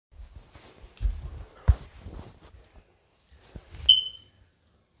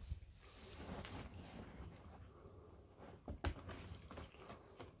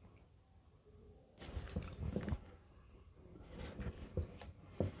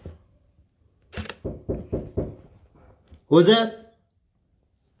Who's that?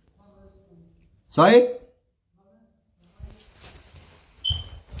 Sorry?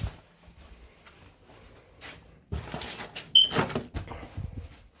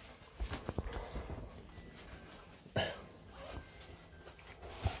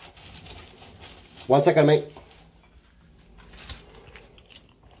 One second, mate.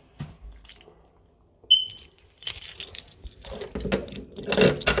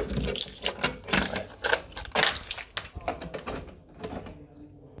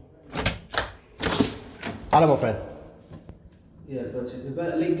 Hello, my friend. Yeah, but is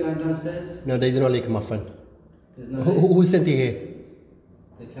there a leak going downstairs? No, there is no leak, my friend. There's no Who sent you here?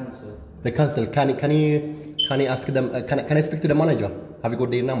 The council. The council. Can you ask them? Can I speak to the manager? Have you got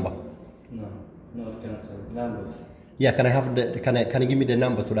their number? No, not the council. Lambeth. Yeah. Can I have the? Can you give me the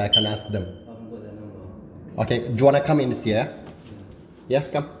number so that I can ask them? I haven't got their number. Okay. Do you wanna come in this year? Yeah.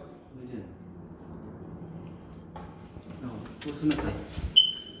 Come. We do. Oh, what's the matter?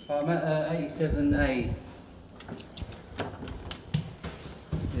 I'm at 87A.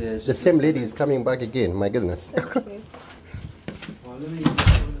 Yeah, The same lady is coming back again. My goodness. Okay. Well, let me have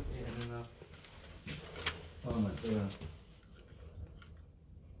a look here and then oh my god.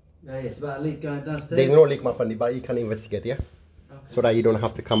 Yeah, it's about a leak going downstairs. There's no leak, my friend, but you can investigate, yeah? Okay. So that you don't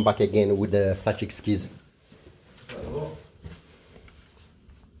have to come back again with such excuse. What?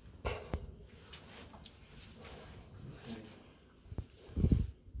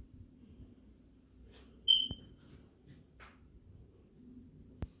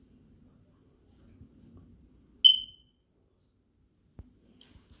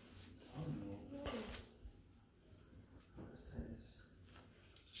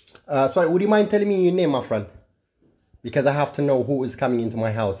 Sorry, would you mind telling me your name, my friend? Because I have to know who is coming into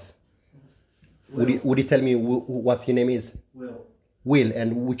my house. Would you tell me what your name is? Will. Will,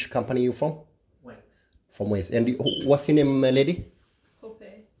 and which company you from? Waits. From Waits. And what's your name, lady? Poppy.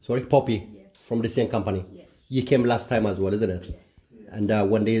 Sorry, Poppy? Yes. From the same company? Yes. You came last time as well, isn't it? Yes. And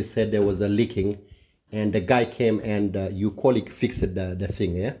when they said there was a leaking, and the guy came and your colleague fixed the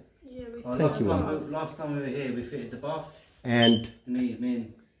thing, yeah? Yeah, we Thank you. Last time we were here, we fitted the bath. And Me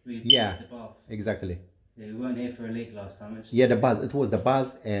and we yeah, fitted the bath. exactly. Yeah, we weren't here for a leak last time. Yeah, the buzz. It was the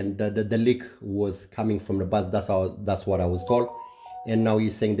buzz, and the leak was coming from the buzz. That's what I was told. And now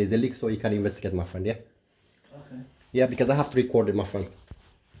he's saying there's a leak, so you can investigate, my friend. Yeah. Okay. Yeah, because I have to record it, my friend.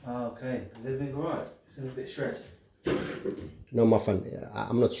 Oh, okay. Is everything alright? Still a bit stressed. No, my friend,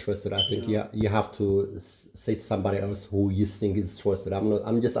 I'm not stressed. I think you have to say to somebody else who you think is stressed. I'm not.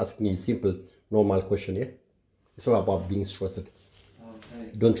 I'm just asking you simple, normal question. Yeah. It's not about being stressed.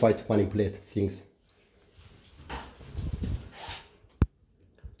 Okay. Don't try to manipulate things.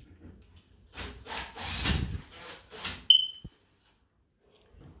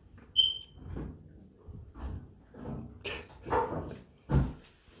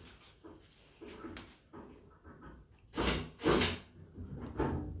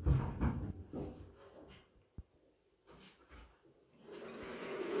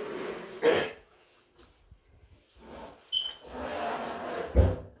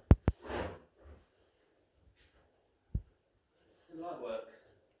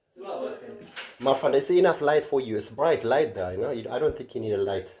 My friend, I see enough light for you. It's bright light there, you know. I don't think you need a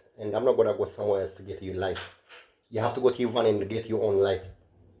light. And I'm not going to go somewhere else to get you light. You have to go to your van and get your own light.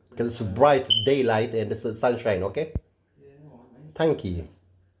 Because it's bright daylight and it's sunshine, okay? Yeah, alright, mate. Thank you.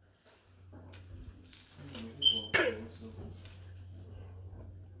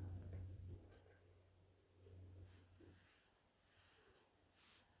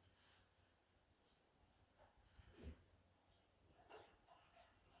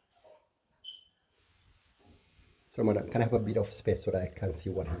 So, madam, can I have a bit of space so that I can see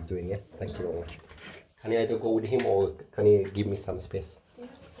what he's doing? Yeah, thank you very much. Can you either go with him or can you give me some space? Yeah.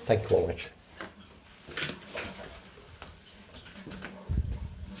 Thank you very much.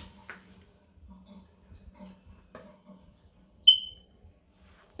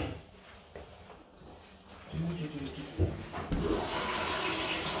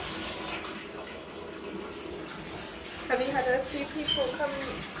 Have you had a few people come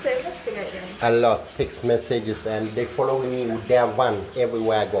to investigate them? A lot, text messages, and they follow me with their van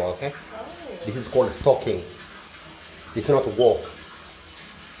everywhere I go, okay? Oh. This is called stalking. This is not a walk.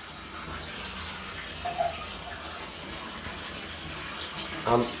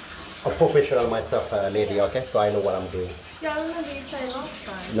 I'm a professional myself, lady, okay? So I know what I'm doing. Yeah, I remember you saying last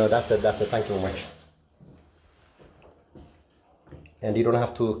time. No, that's it, thank you very much. And you don't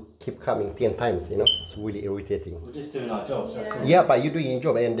have to keep coming 10 times, you know? It's really irritating. We're just doing our jobs, that's all. Yeah, but you're doing your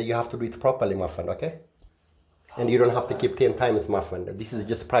job and you have to do it properly, my friend, okay? And you don't have to keep 10 times, my friend. This is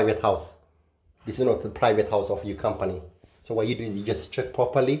just private house. This is not the private house of your company. So what you do is you just check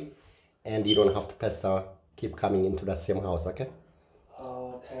properly, and you don't have to keep coming into the same house, okay?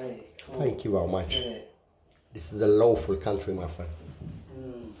 Okay, cool. Thank you very much. Okay. This is a lawful country, my friend.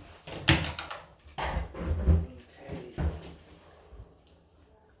 Okay.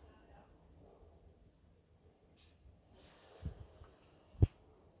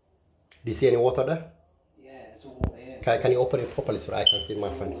 Do you see any water there? Yeah, it's all here. Can you open it properly so that I can see it, my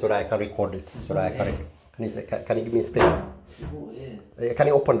friend, so that I can record it, so that I can you give me space? It's all here. Can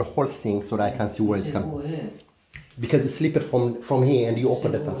you open the whole thing so that I can see where it's coming? All here. Because it's slipped from here and you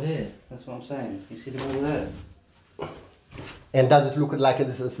opened it all up. here. That's what I'm saying. You see them all there? And does it look like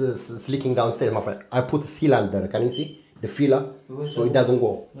it's leaking downstairs, my friend? I put a sealant there. Can you see the filler? So it doesn't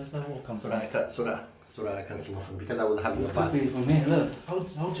go. Where's that water come So from? that I can see, my friend, because I was having a It bath. could be from here. Look,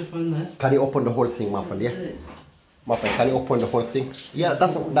 hold your phone there. Can you open the whole thing, my friend? Yeah. My friend, can you open the whole thing? Yeah,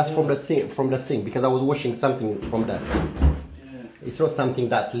 that's from the thing because I was washing something from there. Yeah. It's not something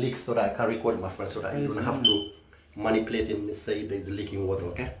that leaks so that I can record, my friend, so that you don't have to manipulate and say there's leaking water,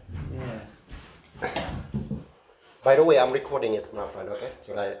 okay? Yeah. By the way, I'm recording it, my friend, okay?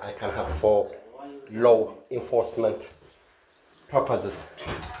 So that I can have for law enforcement purposes.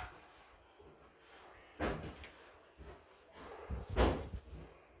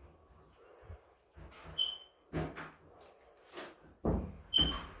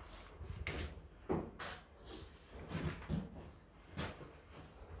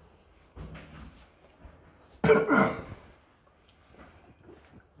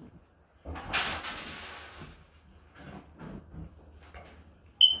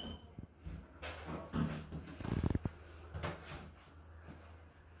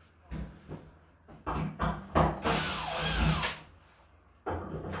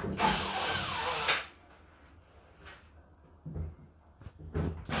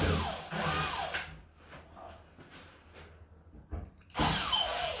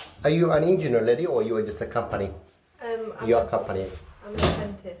 Are you an engineer lady or you are just a company? You're a company. I'm an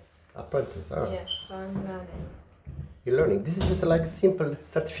apprentice. Apprentice, oh. Yeah, so I'm learning. You're learning. This is just like simple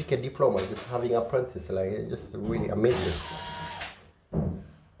certificate diploma, just having apprentice, like it's just really amazing.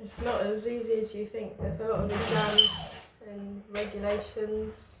 It's not as easy as you think. There's a lot of exams and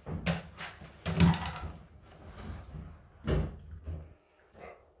regulations.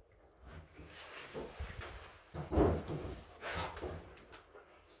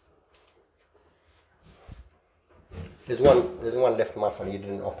 There's one left, my friend. You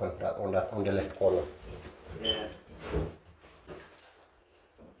didn't open that on the left corner. Yeah.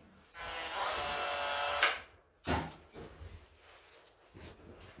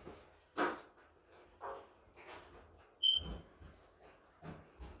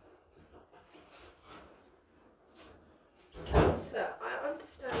 So I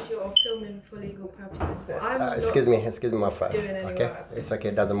understand you're filming for legal purposes, but I'm not Excuse me, my friend. doing any Okay, work. it's okay.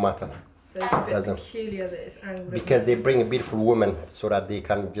 It doesn't matter. So it's a bit Doesn't. peculiar that it's angled. Because they bring a beautiful woman so that they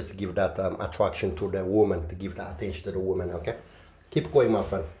can just give that attraction to the woman, to give that attention to the woman. Okay, keep going, my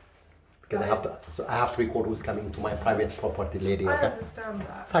friend. Because I have to record who's coming into my private property, lady. I Okay. understand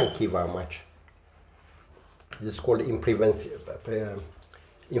that. Thank you very much. This is called infringement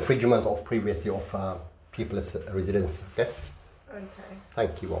of privacy of people's residence. Okay. Okay.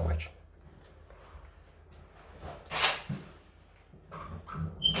 Thank you very much.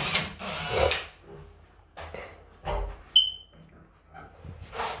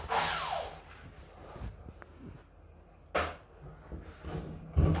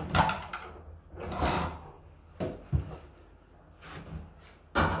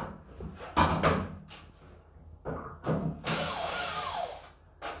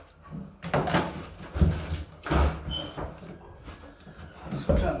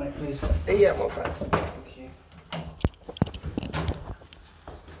 Scratch out, mate, please. Yeah, my friend. Thank you.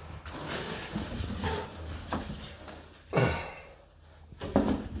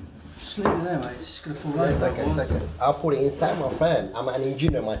 Just leave it there, mate. It's just gonna fall over. It's okay, it's okay. I'll put it inside, my friend. I'm an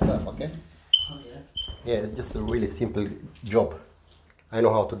engineer myself, okay? Oh, yeah. Yeah, it's just a really simple job. I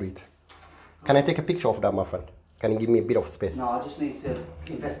know how to do it. Can I take a picture of that, my friend? Can you give me a bit of space? No, I just need to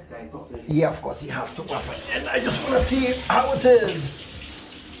investigate properly. Yeah, of course you have to, my friend. And I just want to see how it is.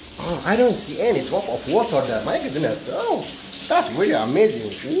 Oh, I don't see any drop of water there. My goodness. Oh, that's really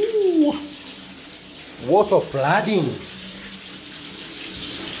amazing. Ooh. Water flooding.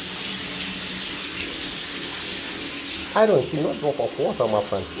 I don't see no drop of water, my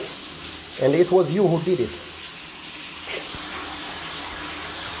friend. And it was you who did it.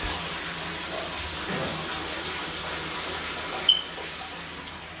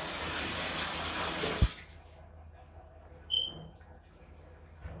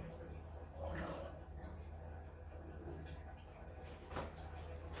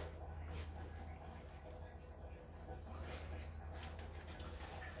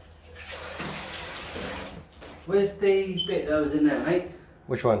 Where's the bit that was in there, mate?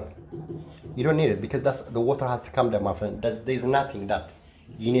 Which one? You don't need it because that's the water has to come there, my friend. There's nothing that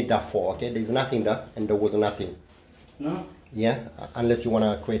you need that for, okay? There's nothing there, and there was nothing. No? Yeah, unless you want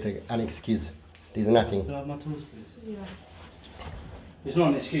to create an excuse. There's nothing. Do I have my tools, please? Yeah. It's not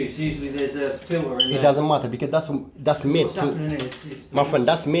an excuse. Usually there's a filter in there. It doesn't matter because that's made What's happening here? It's my friend,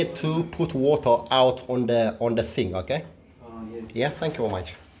 that's made to put water out on the thing, okay? Oh, yeah. Yeah, thank you very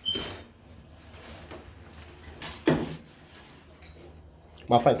much.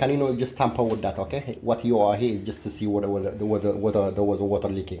 My friend, can you not just tamper with that, okay? What you are here is just to see whether there was water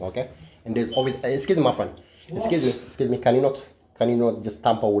leaking, okay? And there's always, excuse me, my friend. Excuse me. Can you not just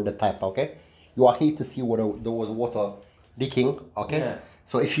tamper with the tap, okay? You are here to see whether there was water leaking, okay? Yeah.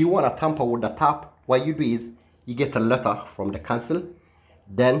 So if you want to tamper with the tap, what you do is you get a letter from the council,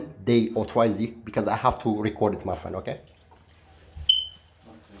 then they authorize you because I have to record it, my friend, okay?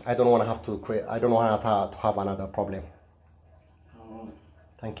 I don't want to have to create. I don't want to have another problem.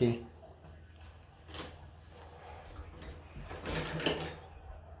 Thank you.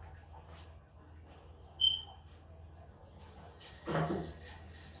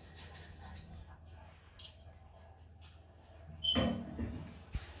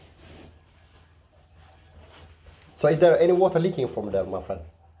 So is there any water leaking from there, my friend?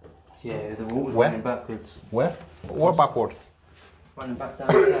 Yeah, the water's Where? running backwards. Where? Or backwards? Running back down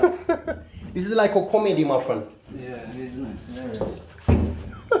the tap. This is like a comedy, my friend. Yeah, it is, isn't it? There it is.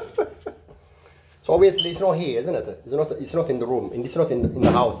 So obviously it's not here, isn't it? It's not in the room. It's not in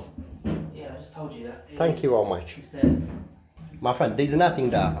the house. Yeah, I just told you that. Thank you very much. It's there. My friend, there's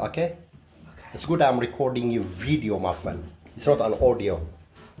nothing there, okay? It's good I'm recording you video, my friend. It's not an audio.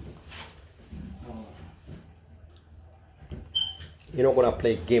 Oh. You're not gonna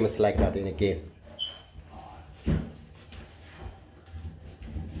play games like that in a game.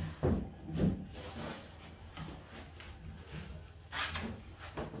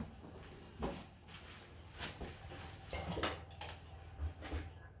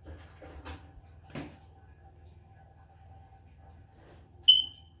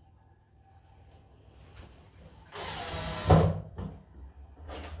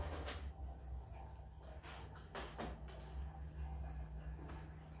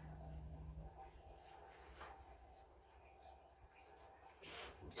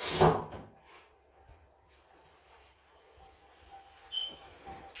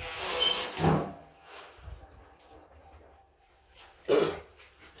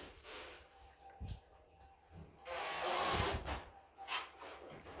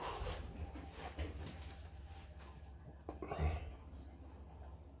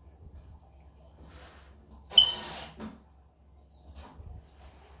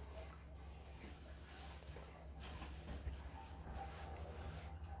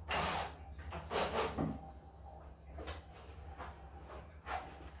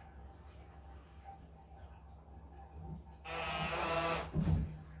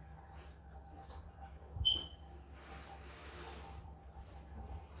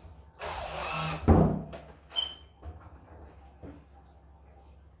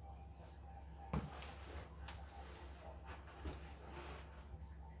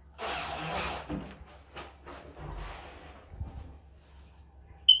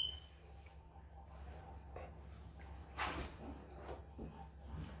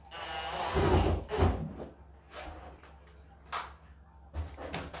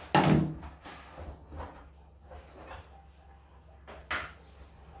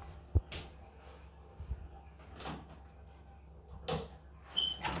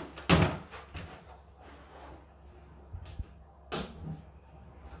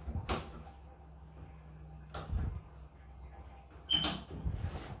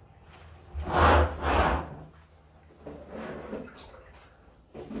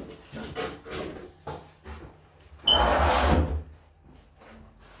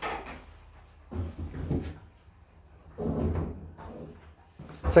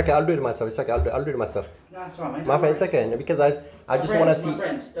 It's okay, I'll do it myself. It's okay, I'll do it myself. No, it's alright, mate. My friend, it's okay, because I just want to see. My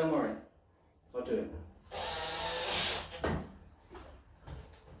friends, don't worry. I'll do it.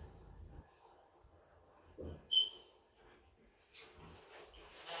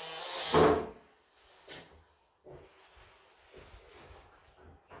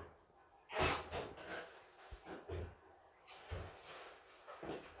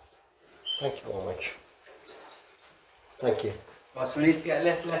 Thank you very much. Thank you. Right, so we need to get a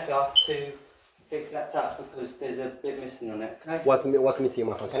letter to fix that tap because there's a bit missing on it. Okay? What's missing,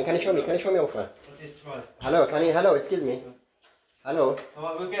 my friend? Can you show me? Can you show me, my friend? I'll just try. Hello, hello, excuse me. Hello.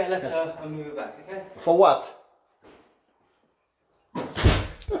 Alright, we'll get a letter and move it back, okay? For what?